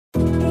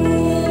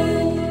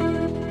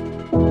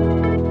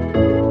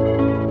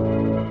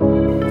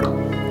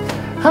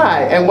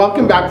Hi, and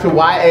welcome back to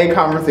YA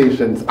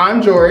Conversations.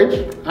 I'm George.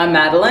 I'm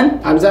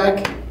Madeline. I'm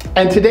Zach.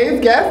 And today's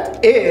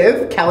guest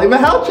is Kelly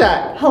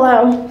Mahelchak.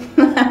 Hello.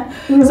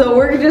 So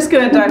we're just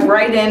going to dive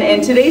right in,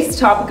 and today's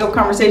topic of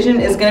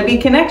conversation is going to be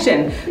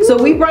connection. So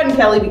we brought in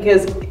Kelly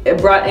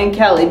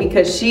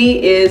because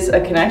she is a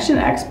connection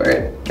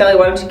expert. Kelly,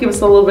 why don't you give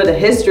us a little bit of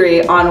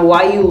history on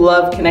why you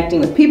love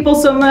connecting with people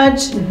so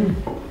much?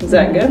 Is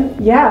that good?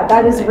 Yeah,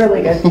 that is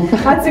really good.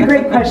 That's a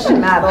great question,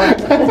 Madeline.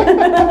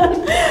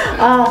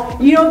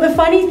 The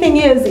funny thing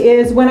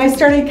is when I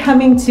started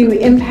coming to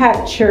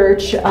Impact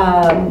Church,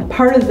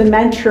 part of the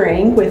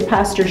mentoring with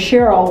Pastor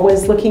Cheryl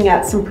was looking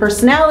at some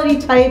personality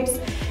types,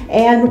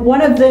 and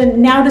one of the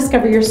Now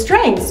Discover Your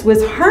Strengths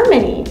was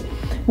harmony,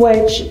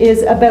 which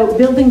is about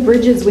building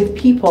bridges with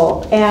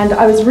people. And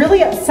I was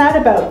really upset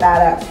about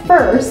that at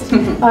first,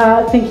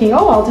 thinking,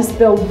 oh, I'll just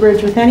build a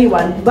bridge with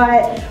anyone.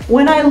 But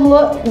when I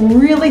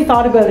really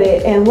thought about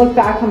it and look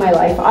back on my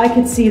life, I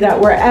could see that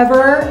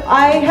wherever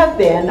I have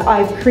been,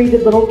 I've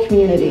created little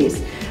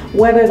communities.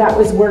 Whether that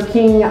was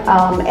working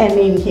and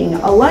making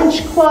a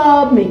lunch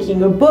club,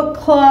 making a book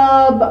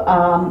club.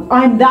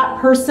 I'm that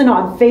person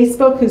on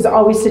Facebook who's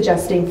always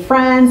suggesting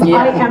friends. Yeah.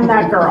 I am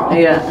that girl.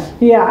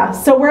 Yeah.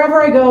 So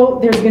wherever I go,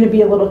 there's going to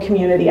be a little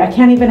community. I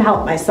can't even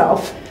help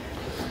myself.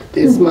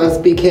 This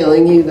must be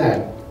killing you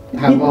then.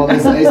 Have all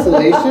this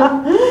isolation?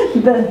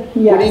 Yes.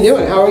 What are you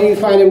doing? How are you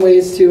finding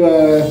ways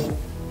to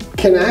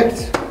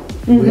connect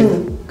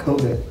with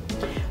COVID?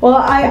 Well,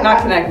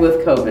 not connect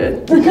with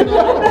COVID.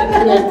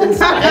 Connect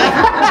instead.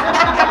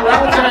 We're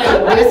all trying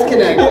to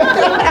disconnect.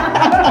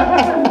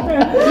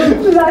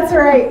 That's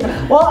right.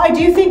 Well, I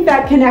do think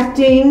that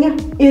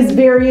connecting is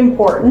very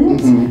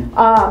important.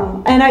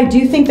 And I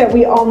do think that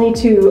we all need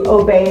to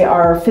obey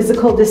our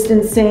physical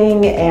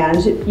distancing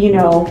and,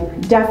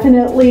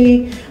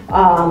 definitely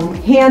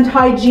hand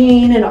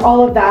hygiene and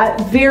all of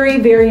that. Very,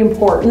 very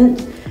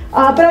important.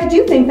 But I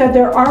do think that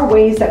there are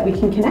ways that we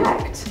can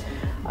connect.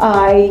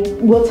 I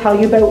will tell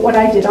you about what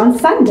I did on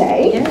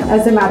Sunday. Yeah.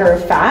 As a matter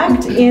of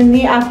fact, in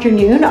the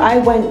afternoon, I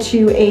went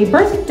to a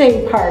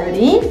birthday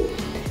party.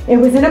 It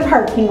was in a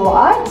parking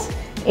lot,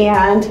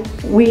 and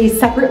we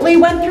separately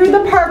went through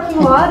the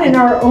parking lot in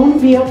our own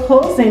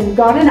vehicles and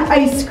got an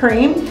ice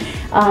cream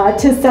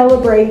to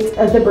celebrate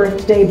the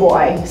birthday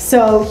boy.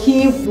 So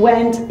he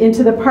went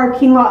into the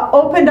parking lot,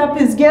 opened up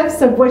his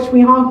gifts, of which we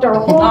honked our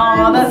horns.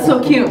 Oh, that's so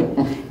cute.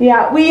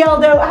 Yeah, we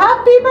yelled out,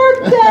 "Happy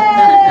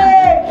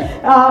birthday!"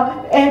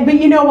 But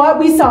you know what?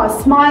 We saw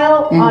a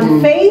smile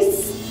on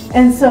face,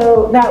 and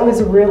so that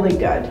was really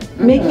good.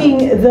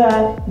 Making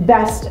the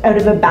best out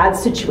of a bad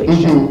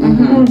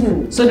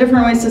situation. So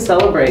different ways to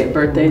celebrate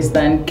birthdays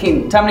then.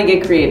 Time to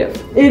get creative.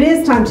 It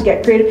is time to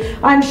get creative.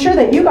 I'm sure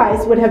that you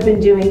guys would have been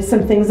doing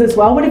some things as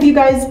well. What have you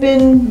guys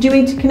been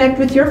doing to connect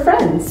with your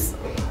friends?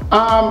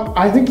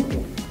 I think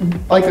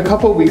like a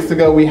couple weeks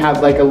ago we had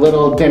like a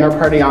little dinner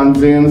party on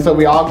Zoom, so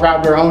we all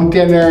grabbed our own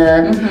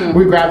dinner,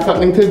 we grabbed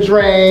something to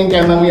drink,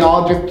 and then we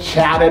all just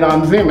chatted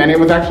on Zoom, and it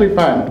was actually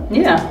fun.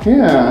 Yeah.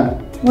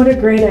 What a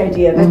great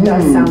idea. That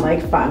does sound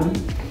like fun.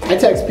 I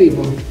text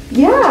people.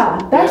 Yeah,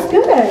 that's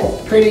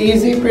good. Pretty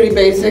easy, pretty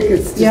basic.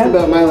 It's just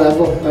about my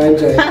level. I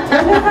enjoy it.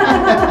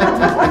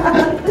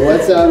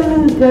 What's up?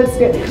 That's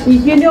good.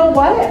 You know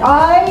what?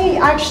 I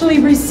actually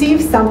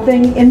received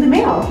something in the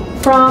mail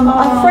from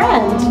a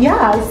friend.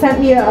 Yeah, sent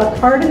me a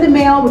card in the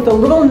mail with a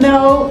little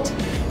note.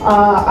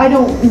 I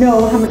don't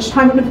know how much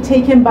time it would have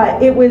taken,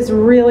 but it was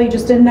really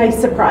just a nice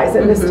surprise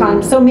at this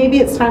time. So maybe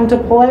it's time to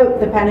pull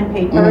out the pen and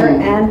paper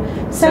and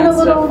send a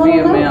little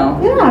mail.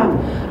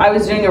 Yeah. I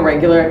was doing a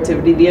regular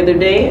activity the other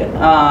day.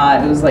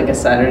 It was like a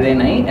Saturday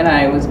night, and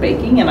I was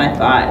baking, and I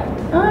thought,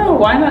 oh,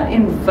 why not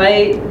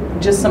invite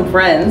just some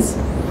friends?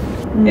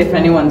 If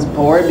anyone's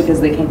bored because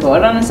they can't go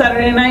out on a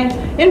Saturday night,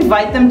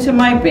 invite them to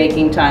my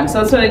baking time. So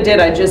that's what I did.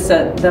 I just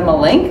sent them a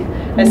link.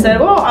 I said,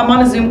 well, I'm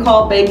on a Zoom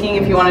call baking.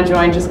 If you want to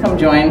join, just come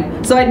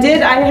join. So I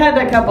did. I had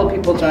a couple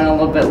people join a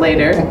little bit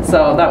later,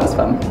 so that was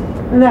fun.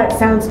 That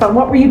sounds fun.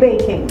 What were you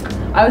baking?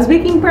 I was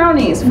baking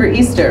brownies for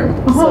Easter.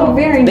 Oh, so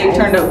very nice.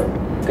 They turned out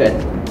good.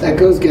 That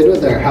goes good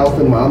with our health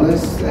and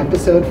wellness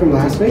episode from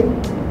last week.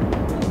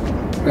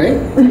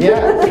 Right?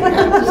 Yeah.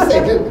 Just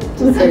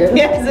say it.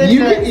 Yes, you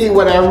can eat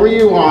whatever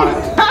you want.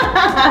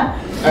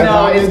 As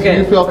long as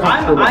you feel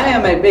comfortable. I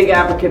am a big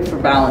advocate for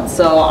balance,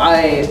 so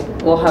I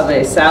will have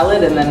a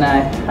salad and then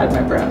I had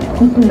my brownie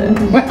along with it.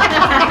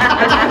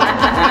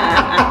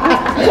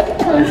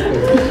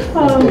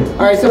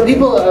 All right, so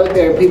people out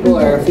there, people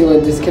are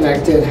feeling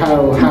disconnected.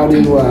 How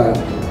do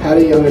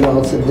young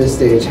adults at this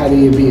stage? How do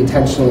you be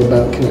intentional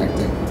about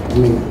connecting? I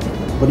mean,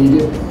 what do you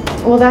do?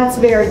 Well, that's a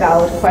very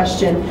valid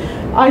question.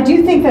 I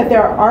do think that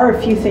there are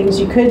a few things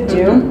you could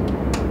do.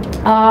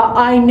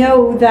 I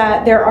know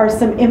that there are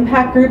some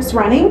impact groups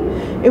running.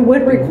 It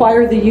would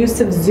require the use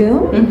of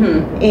Zoom,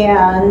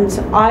 and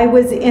I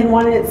was in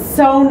one, and it's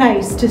so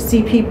nice to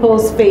see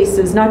people's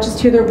faces, not just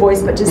hear their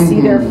voice, but to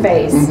see their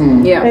face.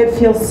 Yeah. It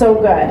feels so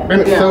good.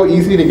 And it's so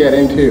easy to get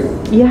into.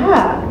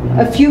 Yeah,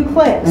 a few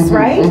clicks,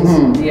 right?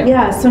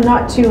 Yeah, so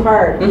not too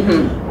hard.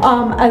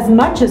 As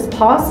much as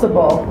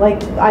possible,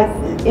 like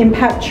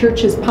Impact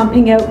Church is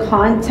pumping out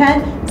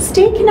content,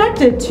 stay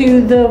connected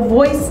to the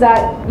voice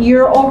that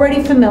you're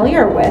already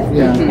familiar with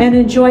and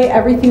enjoy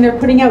everything they're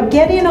putting out.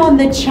 Get in on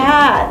the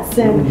chats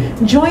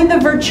and join the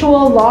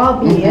virtual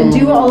lobby and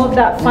do all of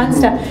that fun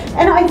stuff.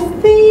 And I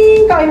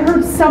think I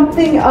heard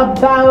something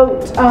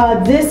about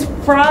this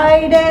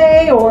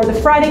Friday or the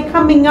Friday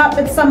coming up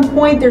at some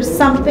point. There's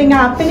something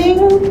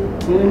happening.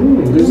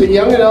 There's a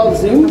young adult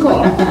Zoom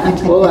call.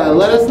 Well,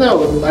 let us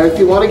know if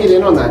you want to get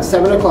in on that.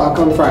 7 o'clock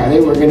on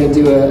Friday, we're going to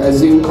do a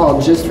Zoom call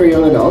just for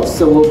young adults.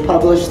 So we'll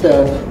publish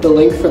the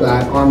link for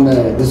that on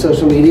the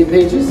social media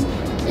pages.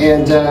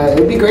 And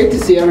it'd be great to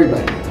see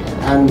everybody.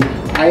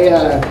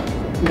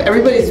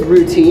 Everybody's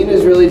routine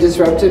is really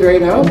disrupted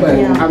right now, but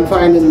I'm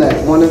finding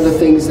that one of the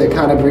things that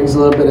kind of brings a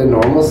little bit of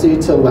normalcy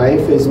to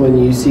life is when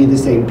you see the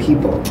same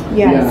people.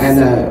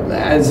 And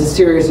as a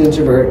serious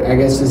introvert, I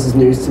guess this is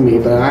news to me,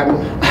 but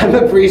I'm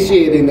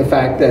appreciating the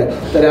fact that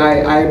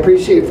I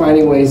appreciate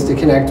finding ways to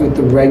connect with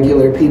the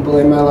regular people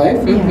in my life.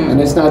 And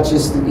it's not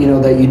just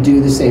that you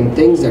do the same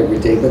things every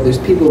day, but there's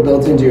people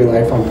built into your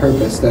life on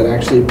purpose that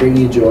actually bring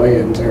you joy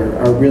and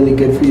are really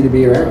good for you to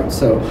be around.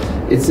 So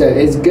it's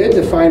good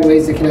to find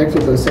ways to connect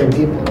with those same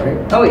people, right?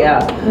 Oh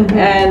yeah.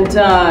 And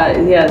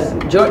yes,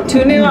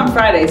 tune in on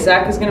Friday.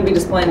 Zach is going to be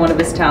displaying one of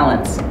his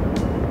talents.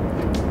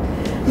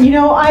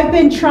 I've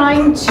been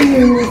trying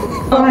to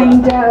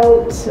find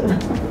out.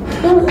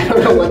 I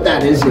don't know what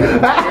that is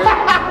yet.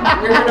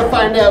 You're going to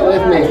find out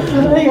with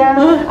me.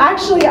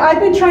 Actually,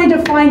 I've been trying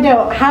to find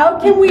out how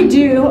can we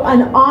do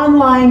an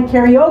online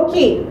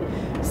karaoke.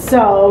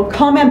 So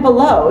comment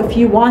below if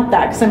you want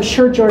that, because I'm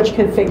sure George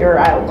can figure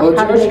out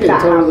how to make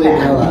that totally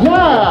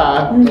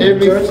happen. It'd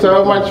be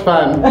so much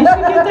fun. You should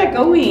get that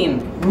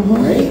going.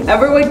 Right?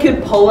 Everyone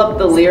could pull up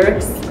the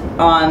lyrics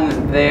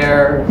on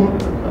their.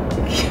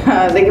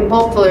 They can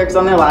pull up the lyrics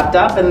on their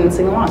laptop and then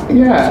sing along.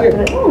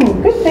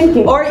 Good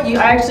thinking. Or I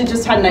actually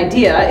just had an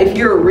idea. If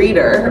you're a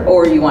reader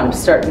or you want to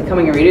start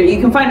becoming a reader, you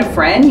can find a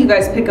friend. You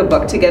guys pick a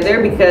book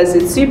together because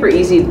it's super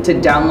easy to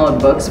download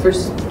books for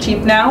cheap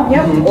now.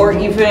 Or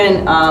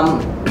even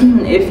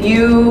if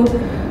you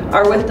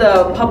are with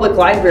the public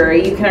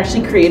library, you can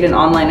actually create an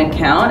online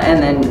account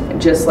and then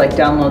just like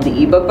download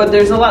the ebook, but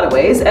there's a lot of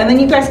ways. And then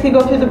you guys can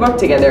go through the book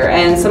together,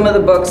 and some of the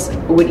books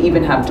would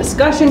even have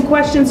discussion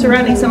questions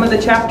surrounding some of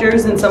the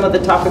chapters and some of the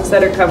topics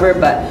that are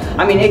covered. But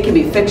I mean, it could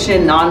be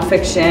fiction,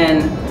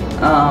 non-fiction,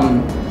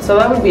 so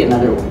that would be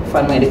another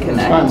fun way to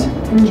connect.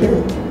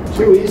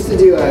 Sure, we used to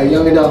do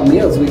young adult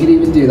meals. We could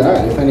even do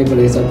that if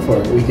anybody's up for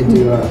it. We could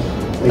do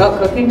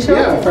cooking show?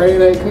 Yeah, Friday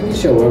night cooking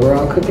show where we're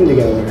all cooking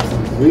together or something.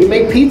 We can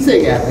make pizza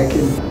again. I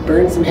can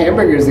burn some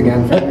hamburgers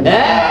again.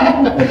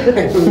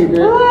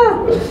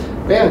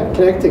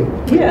 Connecting.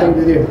 Good thing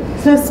to do.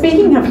 So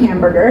speaking of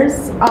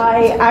hamburgers,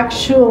 I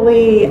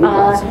actually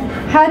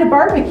had a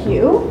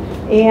barbecue,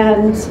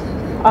 and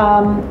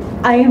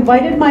I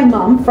invited my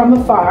mom from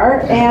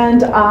afar,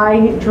 and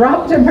I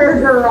dropped a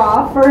burger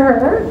off for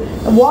her,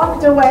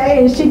 walked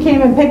away, and she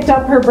came and picked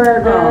up her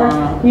burger.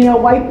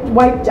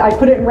 Wiped. I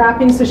put it in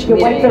wrapping so she could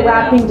wipe the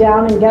wrapping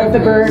down and get the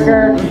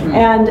burger.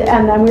 And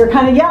then we were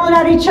kind of yelling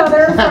at each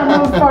other from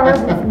afar,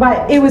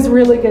 but it was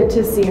really good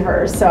to see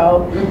her.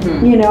 So,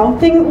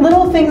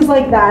 little things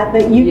like that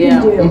you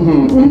can do.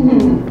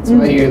 That's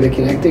why you're the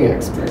connecting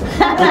expert.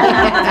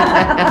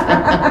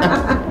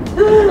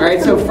 All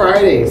right, so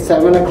Friday,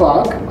 7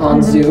 o'clock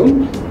on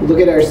Zoom. Look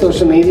at our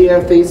social media,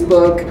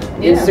 Facebook,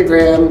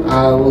 Instagram.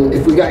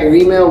 If we got your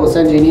email, we'll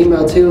send you an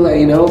email too, let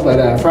you know.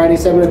 But Friday,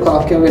 7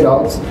 o'clock, young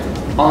adults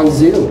on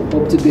Zoom.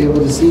 Hope to be able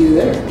to see you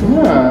there.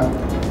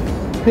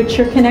 Put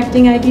your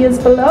connecting ideas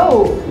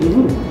below.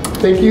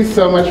 Thank you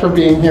so much for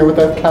being here with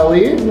us,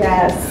 Kelly.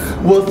 Yes.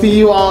 We'll see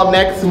you all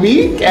next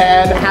week,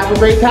 and have a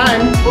great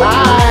time.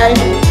 Bye.